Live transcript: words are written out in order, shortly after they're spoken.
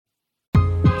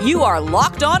You are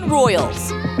Locked On Royals,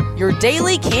 your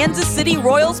daily Kansas City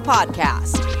Royals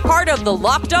podcast. Part of the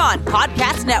Locked On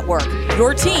Podcast Network,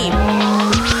 your team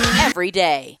every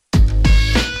day.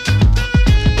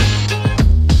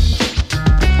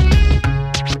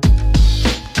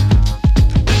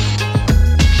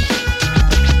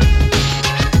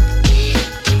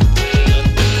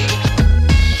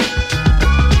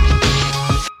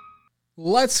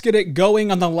 Let's get it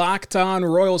going on the Locked On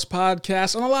Royals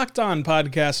podcast on the Locked On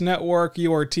Podcast Network,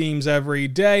 your teams every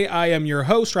day. I am your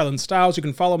host, Rylan Stiles. You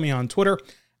can follow me on Twitter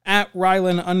at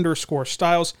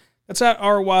Rylan_Stiles. That's at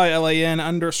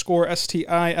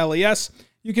RYLAN_STILES.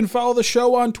 You can follow the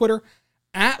show on Twitter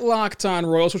at Locked On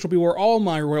Royals, which will be where all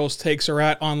my Royals takes are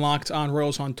at on Locked On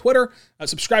Royals on Twitter.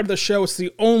 Subscribe to the show. It's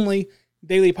the only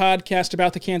daily podcast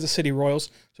about the Kansas City Royals,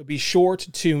 so be sure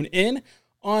to tune in.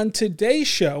 On today's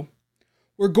show,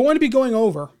 we're going to be going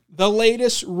over the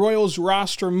latest Royals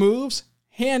roster moves,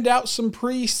 hand out some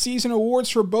preseason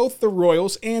awards for both the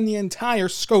Royals and the entire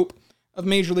scope of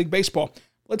Major League Baseball.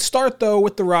 Let's start, though,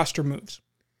 with the roster moves.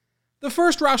 The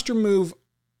first roster move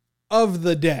of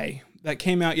the day that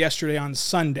came out yesterday on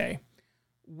Sunday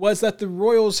was that the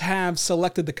Royals have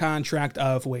selected the contract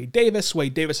of Wade Davis.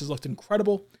 Wade Davis has looked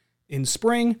incredible in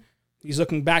spring. He's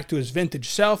looking back to his vintage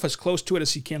self, as close to it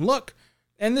as he can look.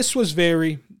 And this was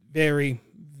very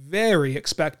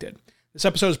expected. This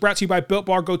episode is brought to you by Built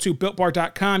Bar. Go to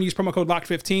BuiltBar.com. Use promo code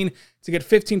LOCKED15 to get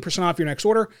 15% off your next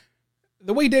order.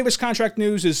 The Wade Davis contract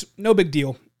news is no big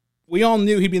deal. We all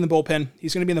knew he'd be in the bullpen.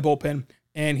 He's going to be in the bullpen,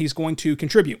 and he's going to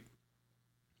contribute.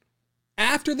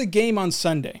 After the game on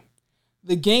Sunday,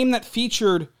 the game that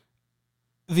featured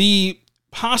the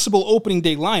possible opening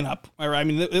day lineup, or I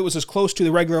mean, it was as close to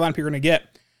the regular lineup you're going to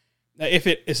get, if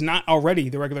it is not already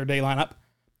the regular day lineup.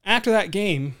 After that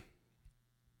game,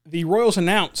 the Royals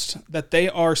announced that they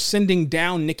are sending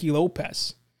down Nicky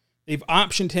Lopez. They've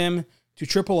optioned him to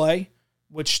AAA,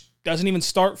 which doesn't even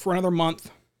start for another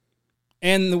month.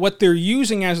 And what they're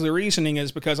using as the reasoning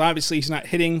is because obviously he's not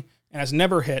hitting and has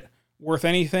never hit worth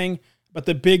anything. But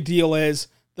the big deal is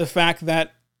the fact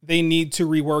that they need to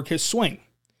rework his swing.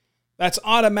 That's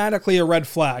automatically a red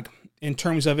flag in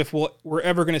terms of if we're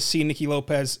ever going to see Nicky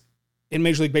Lopez in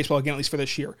Major League Baseball again, at least for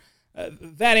this year.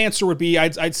 That answer would be,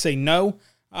 I'd say no.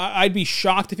 I'd be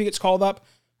shocked if he gets called up.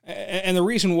 And the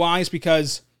reason why is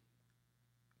because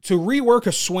to rework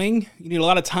a swing, you need a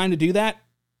lot of time to do that.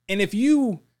 And if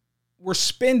you were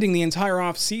spending the entire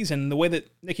offseason the way that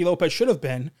Nicky Lopez should have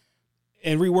been,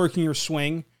 and reworking your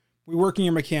swing, reworking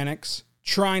your mechanics,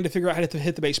 trying to figure out how to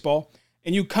hit the baseball,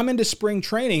 and you come into spring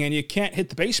training and you can't hit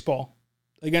the baseball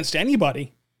against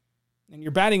anybody, and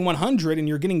you're batting 100 and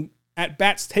you're getting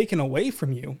at-bats taken away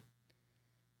from you,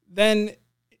 then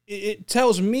it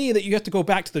tells me that you have to go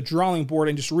back to the drawing board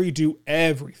and just redo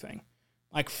everything.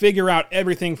 Like, figure out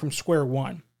everything from square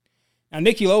one. Now,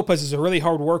 Nicky Lopez is a really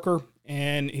hard worker,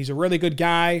 and he's a really good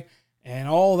guy, and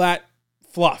all that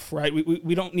fluff, right?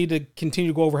 We don't need to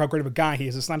continue to go over how great of a guy he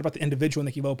is. It's not about the individual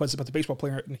Nicky Lopez, it's about the baseball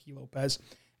player Nicky Lopez.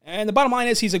 And the bottom line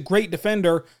is he's a great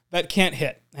defender that can't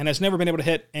hit, and has never been able to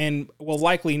hit, and will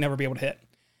likely never be able to hit.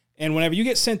 And whenever you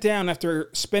get sent down after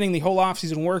spending the whole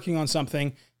offseason working on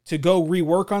something to go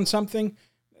rework on something,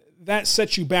 that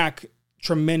sets you back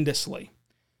tremendously,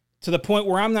 to the point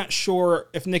where I'm not sure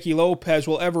if Nicky Lopez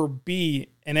will ever be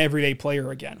an everyday player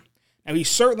again. Now, he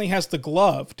certainly has the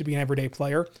glove to be an everyday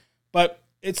player, but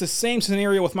it's the same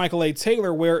scenario with Michael A.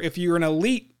 Taylor, where if you're an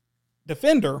elite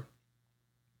defender,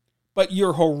 but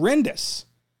you're horrendous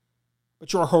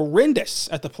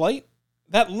at the plate,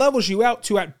 that levels you out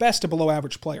to, at best, a below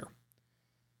average player.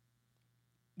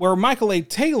 Where Michael A.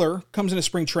 Taylor comes into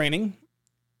spring training,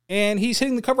 and he's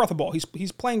hitting the cover off the ball.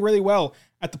 He's playing really well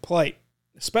at the plate,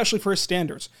 especially for his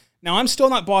standards. Now, I'm still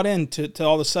not bought in to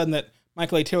all of a sudden that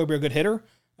Michael A. Taylor will be a good hitter,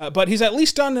 but he's at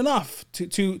least done enough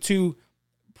to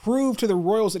prove to the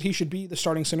Royals that he should be the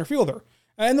starting center fielder.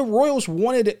 And the Royals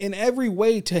wanted in every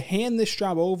way to hand this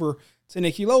job over to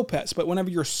Nicky Lopez, but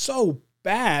whenever you're so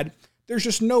bad, there's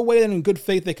just no way that in good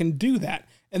faith they can do that.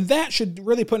 And that should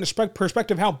really put into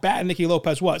perspective how bad Nicky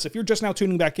Lopez was. If you're just now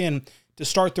tuning back in to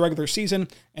start the regular season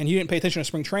and you didn't pay attention to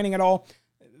spring training at all,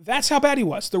 that's how bad he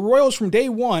was. The Royals from day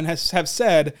one have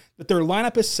said that their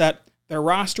lineup is set, their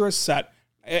roster is set,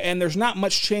 and there's not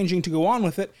much changing to go on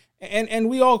with it. And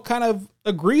we all kind of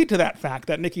agreed to that fact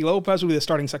that Nicky Lopez would be the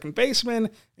starting second baseman,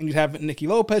 and you'd have Nicky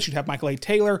Lopez, you'd have Michael A.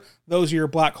 Taylor. Those are your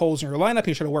black holes in your lineup.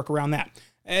 You try to work around that.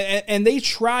 And they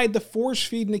tried to force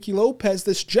feed Nicky Lopez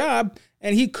this job,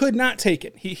 and he could not take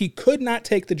it. He could not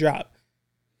take the job.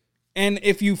 And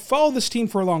if you follow this team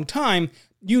for a long time,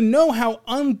 You know how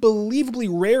unbelievably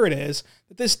rare it is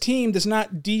that this team does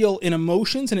not deal in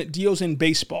emotions and it deals in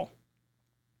baseball.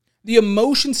 The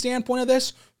emotion standpoint of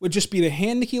this would just be to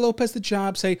hand Nicky Lopez the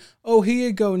job, say, oh, here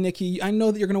you go, Nicky. I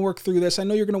know that you're going to work through this. I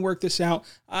know you're going to work this out.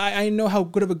 I know how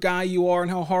good of a guy you are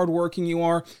and how hardworking you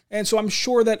are. And so I'm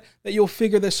sure that you'll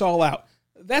figure this all out.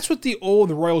 That's what the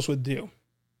old Royals would do.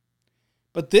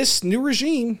 But this new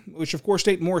regime, which of course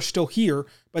Dayton Moore is still here,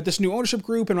 but this new ownership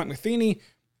group and Mike Matheny,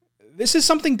 this is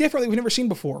something different that we've never seen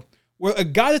before. Where a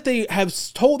guy that they have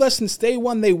told us since day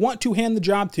one they want to hand the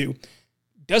job to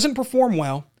doesn't perform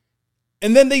well,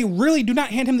 and then they really do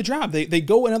not hand him the job. They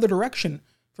go another direction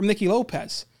from Nicky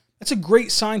Lopez. That's a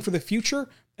great sign for the future,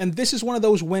 and this is one of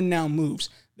those win-now moves.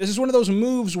 This is one of those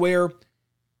moves where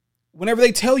whenever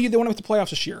they tell you they want to make the playoffs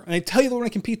this year, and they tell you they want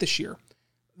to compete this year,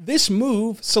 this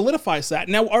move solidifies that.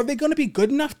 Now, are they going to be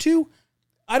good enough to?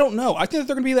 I don't know. I think that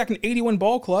they're going to be like an 80-win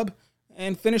ball club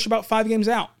and finish about 5 games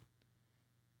out.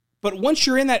 But once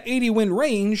you're in that 80-win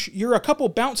range, you're a couple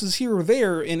bounces here or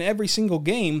there in every single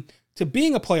game to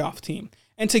being a playoff team.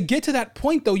 And to get to that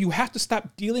point, though, you have to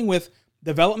stop dealing with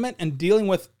development and dealing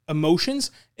with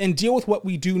emotions and deal with what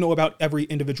we do know about every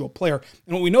individual player.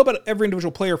 And what we know about every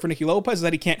individual player for Nicky Lopez is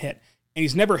that he can't hit. And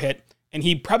he's never hit. And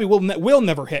he probably will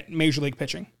never hit Major League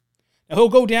pitching. Now, he'll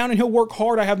go down and he'll work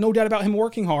hard. I have no doubt about him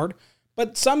working hard.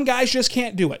 But some guys just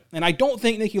can't do it. And I don't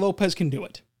think Nicky Lopez can do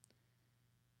it.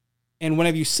 And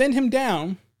whenever you send him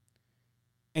down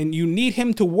and you need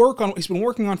him to work on what he's been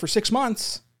working on for 6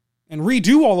 months and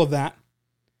redo all of that,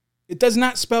 it does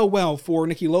not spell well for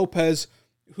Nicky Lopez,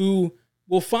 who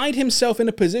will find himself in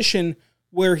a position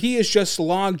where he is just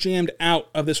log-jammed out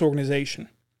of this organization.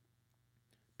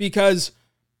 Because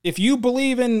if you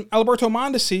believe in Alberto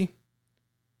Mondesi,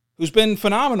 who's been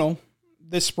phenomenal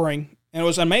this spring, and it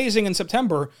was amazing in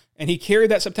September, and he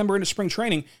carried that September into spring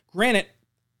training. Granted,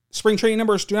 spring training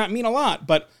numbers do not mean a lot,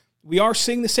 but we are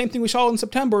seeing the same thing we saw in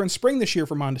September and spring this year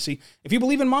for Mondesi. If you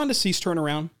believe in Mondesi's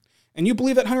turnaround, and you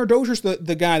believe that Hunter Dozier's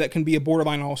the guy that can be a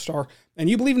borderline all-star, and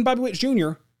you believe in Bobby Witt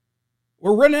Jr.,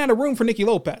 we're running out of room for Nicky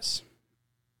Lopez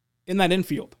in that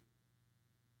infield.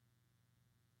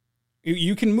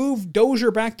 You can move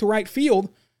Dozier back to right field,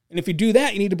 and if you do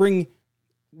that, you need to bring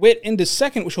Witt into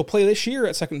second, which will play this year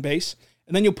at second base,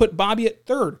 and then you'll put Bobby at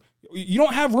third. You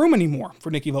don't have room anymore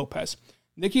for Nicky Lopez.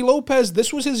 Nicky Lopez,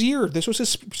 this was his year. This was his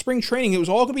spring training. It was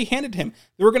all going to be handed to him.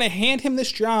 They were going to hand him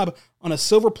this job on a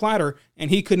silver platter, and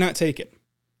he could not take it.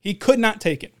 He could not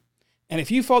take it. And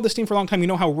if you followed this team for a long time, you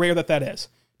know how rare that is,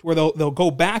 to where they'll go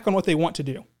back on what they want to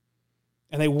do,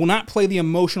 and they will not play the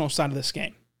emotional side of this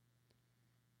game.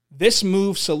 This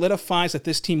move solidifies that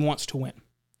this team wants to win.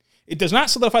 It does not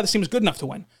solidify this team is good enough to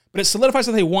win, but it solidifies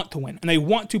that they want to win, and they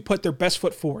want to put their best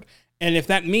foot forward. And if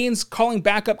that means calling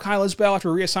back up Kyle Isbell after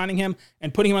reassigning him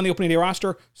and putting him on the opening day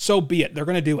roster, so be it. They're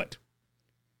going to do it.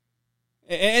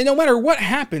 And no matter what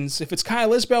happens, if it's Kyle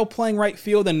Isbell playing right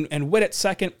field and Witt at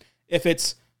second, if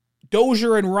it's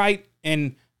Dozier in right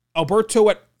and Alberto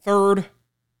at third,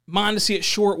 Mondesi at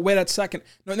short, Witt at second,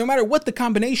 no matter what the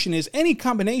combination is, any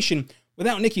combination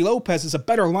without Nicky Lopez is a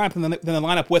better lineup than the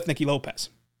lineup with Nicky Lopez.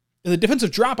 The defensive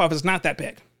drop-off is not that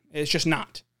big. It's just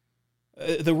not.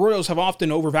 The Royals have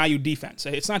often overvalued defense.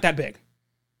 It's not that big.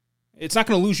 It's not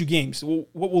going to lose you games.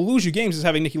 What will lose you games is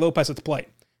having Nicky Lopez at the plate,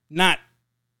 not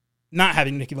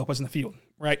having Nicky Lopez in the field,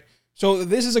 right? So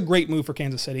this is a great move for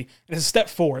Kansas City. And it's a step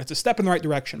forward. It's a step in the right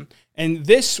direction. And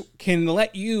this can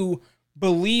let you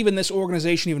believe in this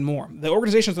organization even more. The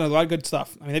organization's done a lot of good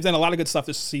stuff. I mean, they've done a lot of good stuff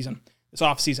this season, this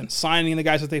offseason, signing the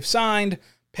guys that they've signed,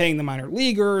 paying the minor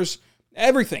leaguers,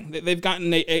 everything. They've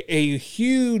gotten a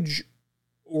huge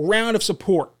round of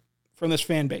support from this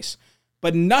fan base.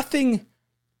 But nothing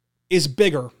is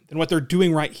bigger than what they're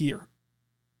doing right here.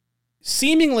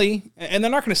 Seemingly, and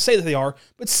they're not going to say that they are,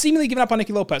 but seemingly giving up on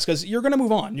Nicky Lopez, because you're going to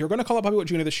move on. You're going to call up Bobby Witt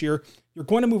Jr. this year. You're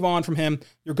going to move on from him.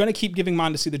 You're going to keep giving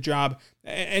Mondesi the job,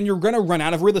 and you're going to run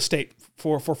out of real estate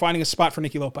for finding a spot for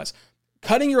Nicky Lopez.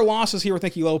 Cutting your losses here with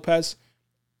Nicky Lopez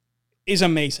is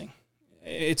amazing.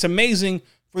 It's amazing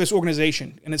for this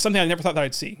organization, and it's something I never thought that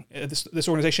I'd see. This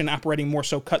organization operating more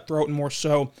so cutthroat and more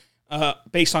so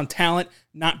based on talent,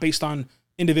 not based on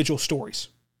individual stories.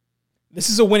 This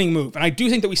is a winning move, and I do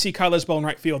think that we see Kyle Isbell in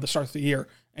right field at the start of the year,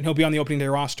 and he'll be on the opening day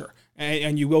roster,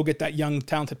 and you will get that young,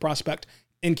 talented prospect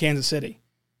in Kansas City.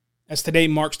 As today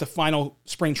marks the final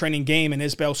spring training game, and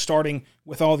Isbell starting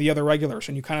with all the other regulars,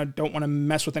 and you kind of don't want to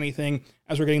mess with anything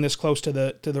as we're getting this close to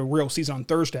the real season on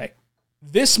Thursday.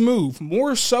 This move,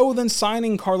 more so than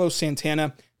signing Carlos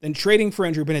Santana, than trading for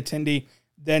Andrew Benintendi,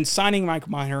 than signing Mike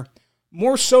Minor,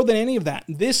 more so than any of that,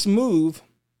 this move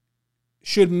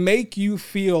should make you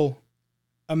feel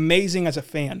amazing as a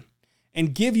fan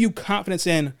and give you confidence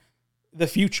in the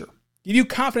future. Give you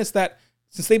confidence that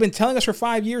since they've been telling us for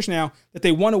 5 years now that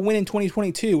they want to win in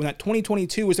 2022 and that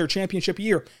 2022 is their championship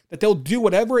year, that they'll do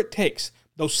whatever it takes.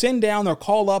 They'll send down, they'll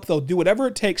call up, they'll do whatever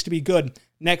it takes to be good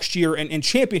next year and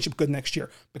championship good next year,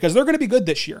 because they're going to be good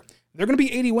this year. They're going to be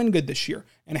 80-win good this year.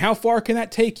 And how far can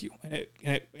that take you? And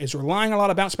it is relying on a lot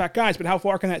of bounce-back guys, but how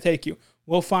far can that take you?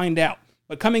 We'll find out.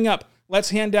 But coming up, let's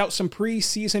hand out some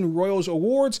preseason Royals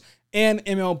awards and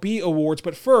MLB awards.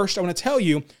 But first, I want to tell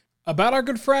you about our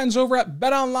good friends over at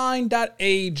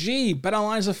betonline.ag.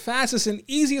 BetOnline is the fastest and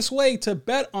easiest way to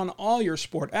bet on all your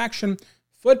sport action.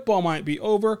 Football might be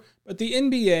over, but the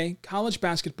NBA, college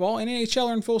basketball, and NHL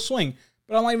are in full swing.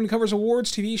 BetOnline even covers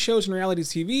awards, TV shows, and reality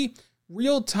TV.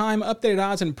 Real-time updated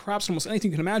odds and props on almost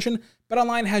anything you can imagine.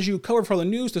 BetOnline has you covered for all the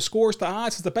news, the scores, the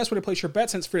odds. It's the best way to place your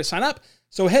bets, and it's free to sign up.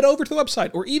 So head over to the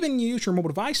website or even use your mobile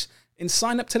device and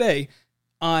sign up today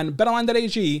on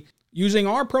betonline.ag using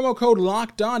our promo code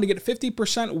LOCKEDON to get a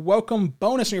 50% welcome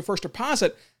bonus on your first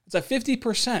deposit. It's a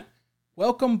 50%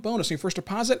 welcome bonus on your first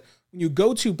deposit when you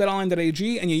go to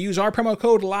betonline.ag and you use our promo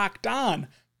code LOCKEDON.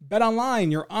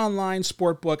 BetOnline, your online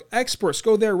sportbook experts.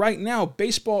 Go there right now.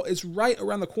 Baseball is right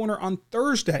around the corner on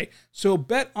Thursday. So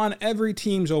bet on every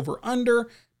team's over-under,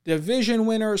 division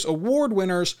winners, award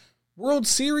winners, World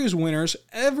Series winners.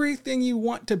 Everything you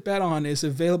want to bet on is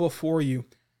available for you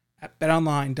at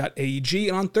betonline.ag.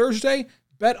 And on Thursday,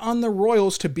 bet on the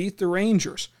Royals to beat the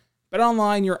Rangers.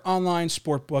 BetOnline, your online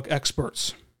sportbook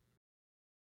experts.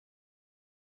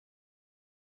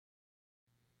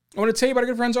 I want to tell you about our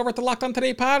good friends over at the Locked On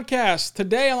Today podcast.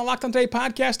 Today on the Locked On Today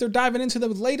podcast, they're diving into the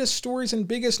latest stories and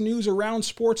biggest news around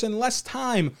sports in less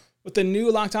time with the new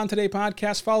Locked On Today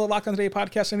podcast. Follow the Locked On Today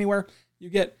podcast anywhere you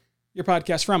get your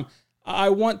podcast from. I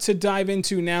want to dive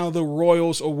into now the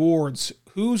Royals Awards.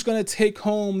 Who's going to take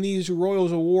home these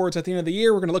Royals Awards at the end of the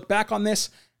year? We're going to look back on this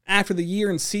after the year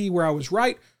and see where I was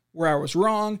right, where I was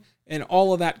wrong, and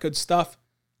all of that good stuff.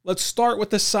 Let's start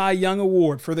with the Cy Young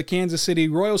Award for the Kansas City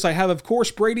Royals. I have, of course,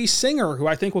 Brady Singer, who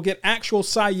I think will get actual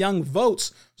Cy Young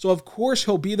votes. So, of course,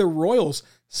 he'll be the Royals'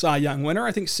 Cy Young winner.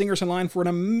 I think Singer's in line for an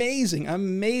amazing,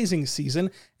 amazing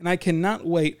season, and I cannot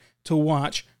wait to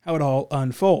watch how it all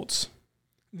unfolds.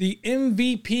 The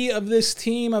MVP of this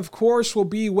team, of course, will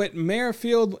be Whit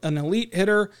Merrifield, an elite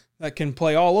hitter that can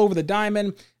play all over the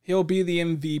diamond. He'll be the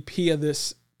MVP of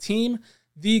this team.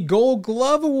 The Gold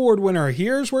Glove Award winner,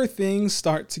 here's where things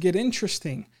start to get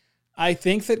interesting. I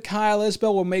think that Kyle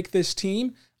Isbell will make this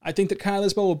team. I think that Kyle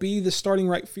Isbell will be the starting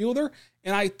right fielder,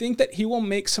 and I think that he will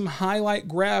make some highlight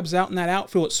grabs out in that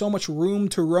outfield. It's so much room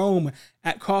to roam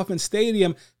at Kauffman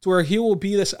Stadium to where he will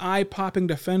be this eye-popping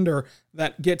defender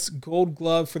that gets Gold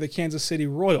Glove for the Kansas City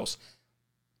Royals.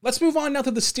 Let's move on now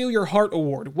to the Steal Your Heart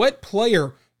Award. What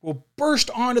player will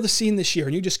burst onto the scene this year,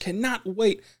 and you just cannot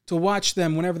wait to watch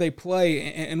them whenever they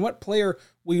play? And what player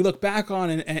will you look back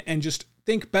on and just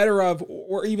think better of,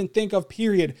 or even think of,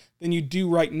 period, than you do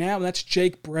right now? And that's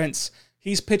Jake Brentz.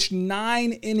 He's pitched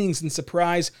 9 innings and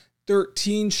surprise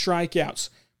 13 strikeouts.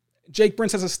 Jake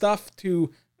Brentz has the stuff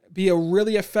to be a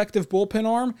really effective bullpen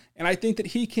arm, and I think that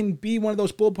he can be one of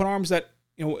those bullpen arms that,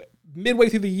 midway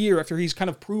through the year, after he's kind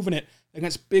of proven it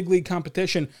against big league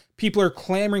competition, people are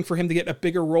clamoring for him to get a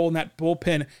bigger role in that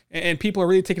bullpen, and people are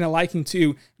really taking a liking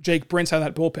to Jake Brentz out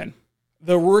of that bullpen.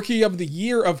 The Rookie of the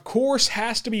Year, of course,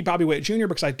 has to be Bobby Witt Jr.,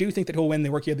 because I do think that he'll win the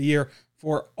Rookie of the Year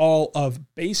for all of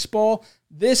baseball.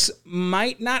 This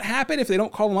might not happen if they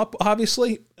don't call him up,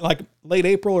 obviously, like late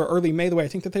April or early May, the way I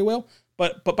think that they will.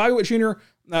 But Bobby Witt Jr.,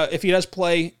 if he does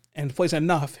play and plays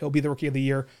enough, he'll be the Rookie of the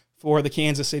Year for the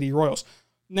Kansas City Royals.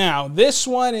 Now, this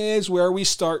one is where we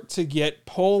start to get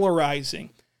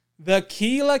polarizing. The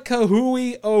Kila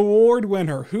Kahui Award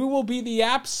winner. Who will be the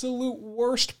absolute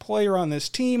worst player on this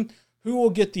team? Who will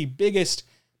get the biggest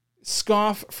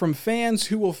scoff from fans?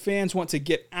 Who will fans want to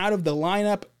get out of the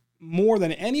lineup more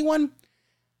than anyone?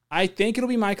 I think it'll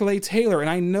be Michael A. Taylor, and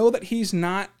I know that he's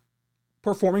not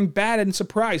performing bad in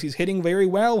Surprise. He's hitting very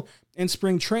well in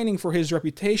spring training for his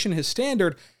reputation, his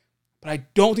standard, but I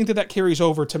don't think that carries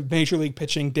over to Major League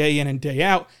pitching day in and day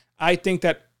out. I think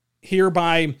that here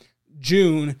by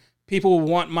June, people will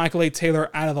want Michael A. Taylor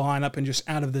out of the lineup and just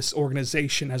out of this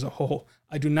organization as a whole.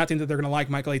 I do not think that they're going to like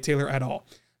Michael A. Taylor at all.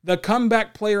 The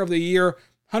Comeback Player of the Year,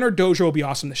 Hunter Dozier will be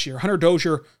awesome this year. Hunter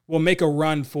Dozier will make a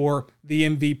run for the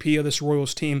MVP of this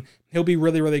Royals team. He'll be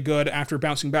really, really good after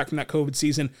bouncing back from that COVID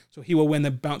season, so he will win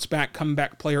the Bounce Back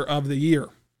Comeback Player of the Year.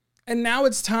 And now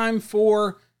it's time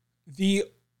for the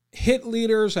hit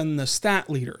leaders and the stat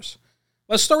leaders.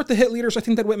 Let's start with the hit leaders. I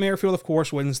think that Whit Merrifield, of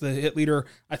course, wins the hit leader.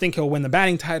 I think he'll win the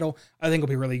batting title. I think he'll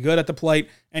be really good at the plate,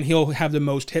 and he'll have the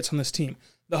most hits on this team.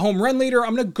 The home run leader,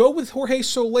 I'm going to go with Jorge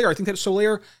Soler. I think that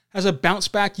Soler has a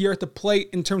bounce-back year at the plate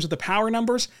in terms of the power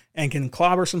numbers and can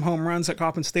clobber some home runs at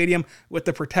Kauffman Stadium with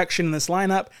the protection in this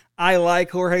lineup. I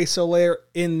like Jorge Soler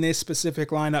in this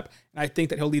specific lineup, and I think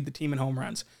that he'll lead the team in home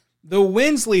runs. The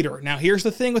wins leader. Now, here's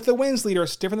the thing with the wins leader.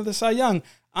 It's different than the Cy Young.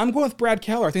 I'm going with Brad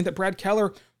Keller. I think that Brad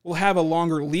Keller will have a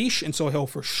longer leash, and so he'll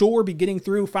for sure be getting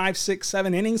through 5, 6,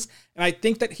 7 innings. And I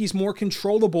think that he's more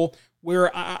controllable,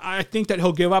 where I think that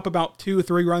he'll give up about 2 or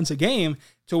 3 runs a game,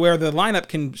 to where the lineup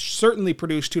can certainly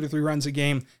produce 2 to 3 runs a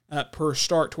game per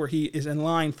start, to where he is in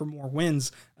line for more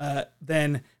wins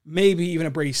than maybe even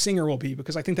a Brady Singer will be.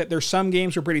 Because I think that there's some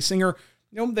games where Brady Singer,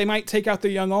 they might take out the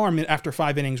young arm after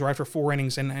 5 innings or after 4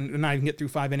 innings and not even get through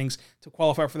 5 innings to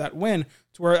qualify for that win,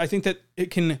 to where I think that it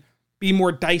can be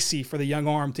more dicey for the young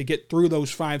arm to get through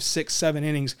those 5, 6, 7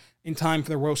 innings in time for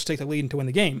the Royals to take the lead and to win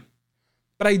the game.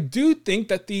 But I do think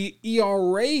that the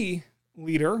ERA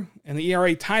leader and the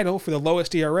ERA title for the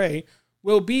lowest ERA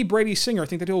will be Brady Singer. I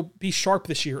think that he'll be sharp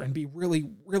this year and be really,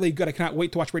 really good. I cannot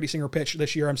wait to watch Brady Singer pitch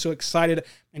this year. I'm so excited,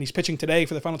 and he's pitching today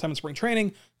for the final time in spring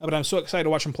training, but I'm so excited to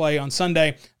watch him play on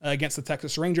Sunday against the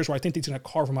Texas Rangers, where I think he's going to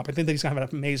carve him up. I think that he's going to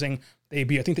have an amazing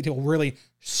debut. I think that he'll really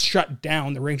shut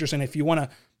down the Rangers, and if you want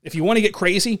to get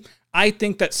crazy, I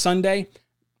think that Sunday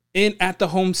at the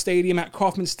home stadium, at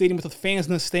Kauffman Stadium with the fans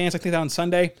in the stands, I think that on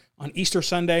Sunday, on Easter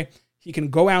Sunday, he can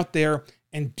go out there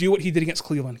and do what he did against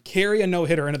Cleveland, carry a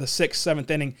no-hitter into the 6th,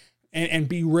 7th inning, and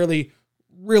be really,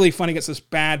 really fun against this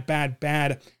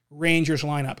bad Rangers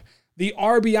lineup. The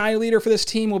RBI leader for this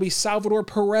team will be Salvador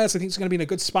Perez. I think he's going to be in a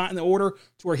good spot in the order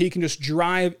to where he can just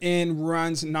drive in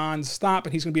runs nonstop,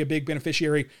 and he's going to be a big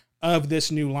beneficiary of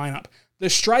this new lineup. The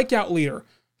strikeout leader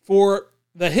for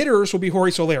the hitters will be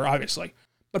Jorge Soler, obviously.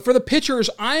 But for the pitchers,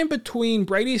 I'm between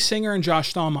Brady Singer and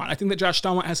Josh Staumont. I think that Josh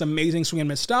Staumont has amazing swing and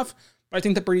miss stuff, but I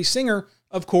think that Brady Singer,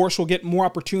 of course, will get more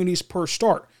opportunities per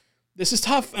start. This is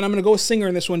tough, and I'm going to go with Singer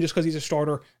in this one just because he's a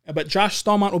starter. But Josh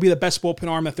Staumont will be the best bullpen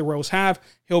arm that the Royals have.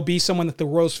 He'll be someone that the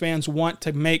Royals fans want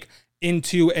to make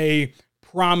into a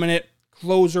prominent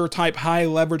closer type, high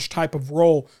leverage type of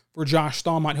role for Josh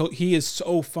Staumont. He is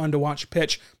so fun to watch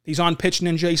pitch. He's on Pitch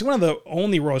Ninja. He's one of the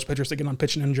only Royals pitchers that get on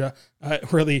Pitch Ninja,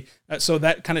 really. So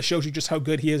that kind of shows you just how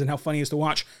good he is and how fun he is to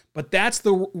watch. But that's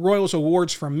the Royals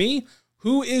awards from me.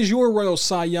 Who is your Royals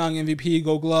Cy Young, MVP,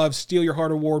 Gold Glove, Steal Your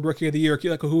Heart Award, Rookie of the Year,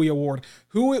 Keila Kahui Award?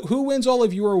 Who wins all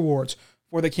of your awards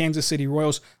for the Kansas City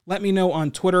Royals? Let me know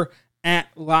on Twitter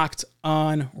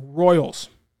 @LockedOnRoyals.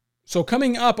 So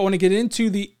coming up, I want to get into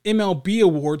the MLB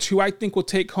awards, who I think will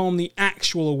take home the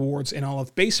actual awards in all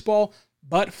of baseball.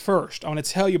 But first, I want to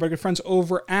tell you about our good friends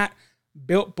over at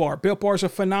Built Bar. Built Bar is a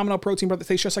phenomenal protein bar that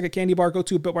tastes just like a candy bar. Go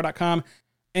to BuiltBar.com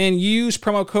and use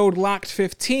promo code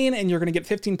LOCKED15, and you're going to get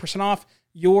 15% off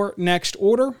your next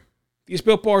order. These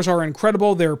Built Bars are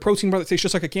incredible. They're a protein bar that tastes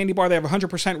just like a candy bar. They have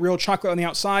 100% real chocolate on the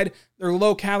outside. They're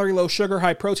low calorie, low sugar,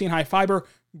 high protein, high fiber.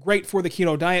 Great for the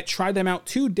keto diet. Try them out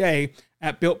today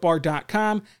at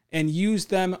BuiltBar.com and use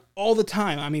them all the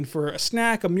time. I mean, for a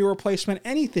snack, a meal replacement,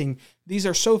 anything. These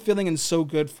are so filling and so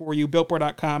good for you.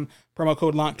 BuiltBar.com, promo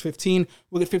code LOCKED15.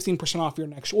 We'll get 15% off your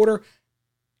next order.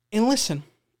 And listen,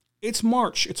 it's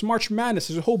March. It's March Madness.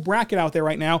 There's a whole bracket out there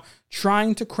right now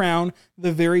trying to crown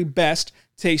the very best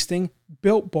tasting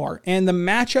Built Bar. And the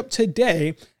matchup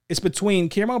today is between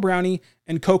Caramel Brownie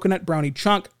and Coconut Brownie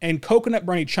Chunk. And Coconut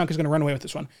Brownie Chunk is going to run away with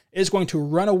this one. It is going to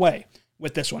run away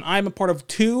with this one. I'm a part of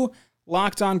 2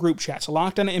 Locked On group chats.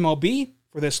 Locked On MLB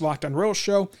for this Locked On Royals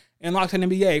show and Locked On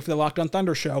NBA for the Locked On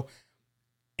Thunder show.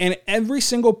 And every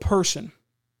single person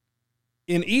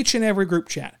in each and every group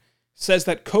chat says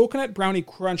that Coconut Brownie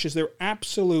Crunch is their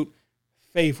absolute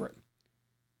favorite.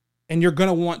 And you're going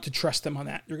to want to trust them on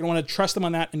that. You're going to want to trust them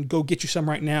on that and go get you some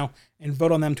right now and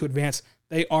vote on them to advance.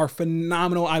 They are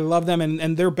phenomenal. I love them,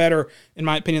 and they're better, in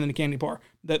my opinion, than the candy bar.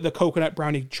 The Coconut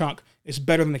Brownie Chunk is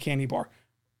better than the candy bar.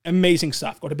 Amazing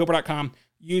stuff. Go to BuiltBar.com.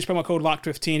 Use promo code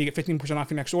LOCKED15 to get 15% off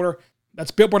your next order.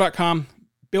 That's BuiltBar.com.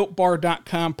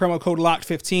 BuiltBar.com. Promo code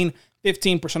LOCKED15.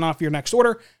 15% off your next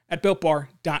order at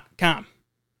BuiltBar.com.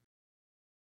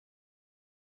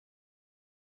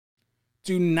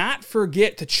 Do not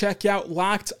forget to check out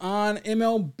Locked On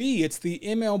MLB. It's the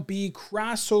MLB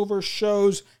crossover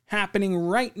shows happening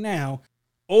right now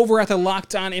over at the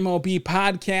Locked On MLB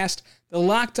podcast. The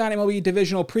Locked On MLB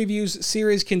Divisional Previews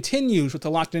series continues with the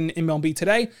Locked On MLB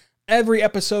today. Every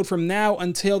episode from now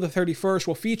until the 31st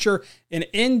will feature an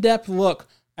in-depth look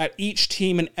at each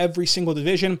team in every single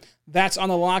division. That's on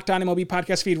the Locked On MLB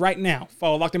podcast feed right now.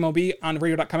 Follow Locked On MLB on the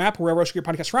radio.com app, wherever else you get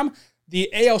your podcast from. The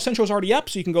AL Central is already up,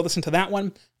 so you can go listen to that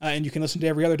one, and you can listen to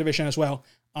every other division as well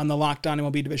on the Locked On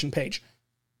MLB division page.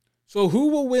 So who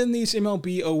will win these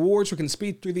MLB awards? We can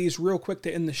speed through these real quick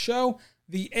to end the show.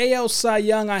 The AL Cy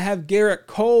Young, I have Garrett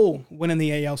Cole winning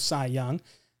the AL Cy Young.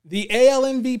 The AL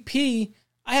MVP,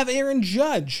 I have Aaron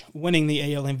Judge winning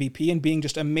the AL MVP and being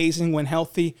just amazing when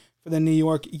healthy for the New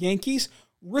York Yankees.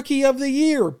 Rookie of the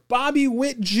Year, Bobby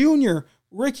Witt Jr.,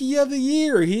 Rookie of the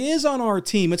Year. He is on our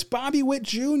team. It's Bobby Witt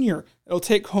Jr. that'll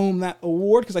take home that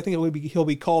award because I think he'll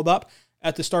be called up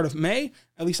at the start of May.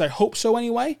 At least I hope so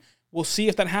anyway. We'll see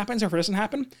if that happens or if it doesn't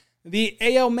happen. The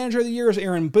AL Manager of the Year is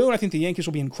Aaron Boone. I think the Yankees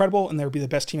will be incredible, and they'll be the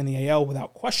best team in the AL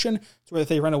without question. So whether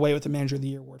they run away with the Manager of the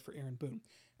Year award for Aaron Boone,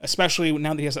 especially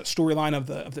now that he has that storyline of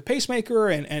the pacemaker,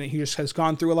 and he just has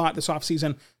gone through a lot this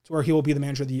offseason to where he will be the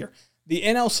Manager of the Year. The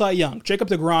NL Cy Young, Jacob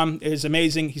deGrom is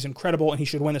amazing. He's incredible, and he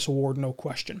should win this award, no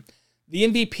question. The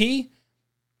MVP,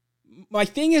 my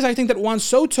thing is I think that Juan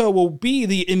Soto will be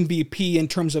the MVP in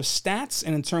terms of stats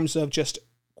and in terms of just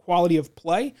quality of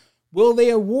play. Will they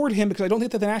award him? Because I don't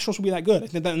think that the Nationals will be that good. I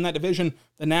think that in that division,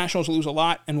 the Nationals will lose a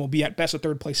lot and will be at best a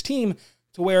third-place team,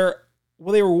 to where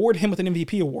will they reward him with an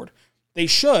MVP award? They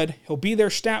should. He'll be there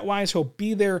stat-wise. He'll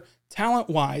be there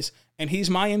talent-wise, and he's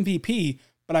my MVP,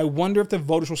 but I wonder if the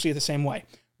voters will see it the same way.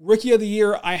 Rookie of the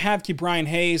Year, I have Ke'Bryan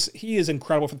Hayes. He is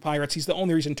incredible for the Pirates. He's the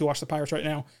only reason to watch the Pirates right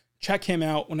now. Check him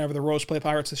out whenever the Royals play the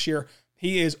Pirates this year.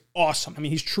 He is awesome. I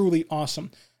mean, he's truly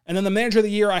awesome. And then the Manager of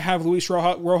the Year, I have Luis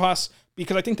Rojas,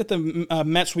 because I think that the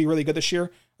Mets will be really good this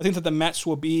year. I think that the Mets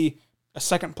will be a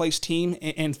second-place team,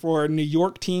 and for a New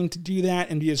York team to do that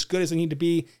and be as good as they need to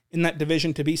be in that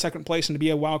division to be second place and to be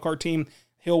a wild card team,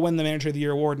 he'll win the Manager of the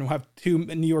Year award, and we'll have two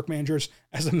New York managers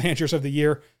as the Managers of the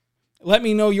Year. Let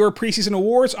me know your preseason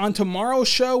awards. On tomorrow's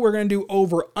show, we're going to do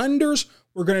over-unders.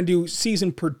 We're going to do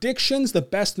season predictions, the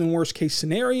best and worst case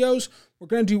scenarios. We're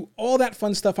going to do all that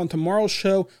fun stuff on tomorrow's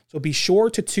show, so be sure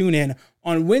to tune in.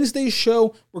 On Wednesday's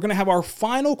show, we're going to have our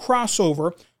final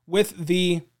crossover with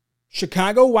the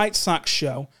Chicago White Sox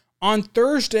show. On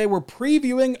Thursday, we're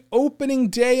previewing opening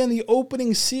day in the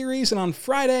opening series, and on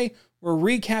Friday, we're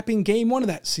recapping game one of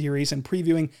that series and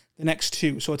previewing the next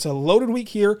two. So it's a loaded week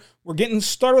here. We're getting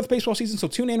started with baseball season, so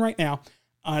tune in right now.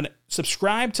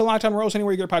 Subscribe to Locked On Royals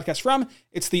anywhere you get your podcast from.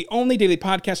 It's the only daily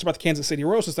podcast about the Kansas City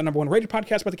Royals. It's the number one rated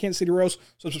podcast about the Kansas City Royals.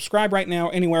 So subscribe right now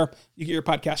anywhere you get your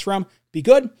podcast from. Be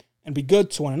good and be good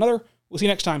to one another. We'll see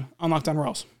you next time on Locked On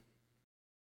Royals.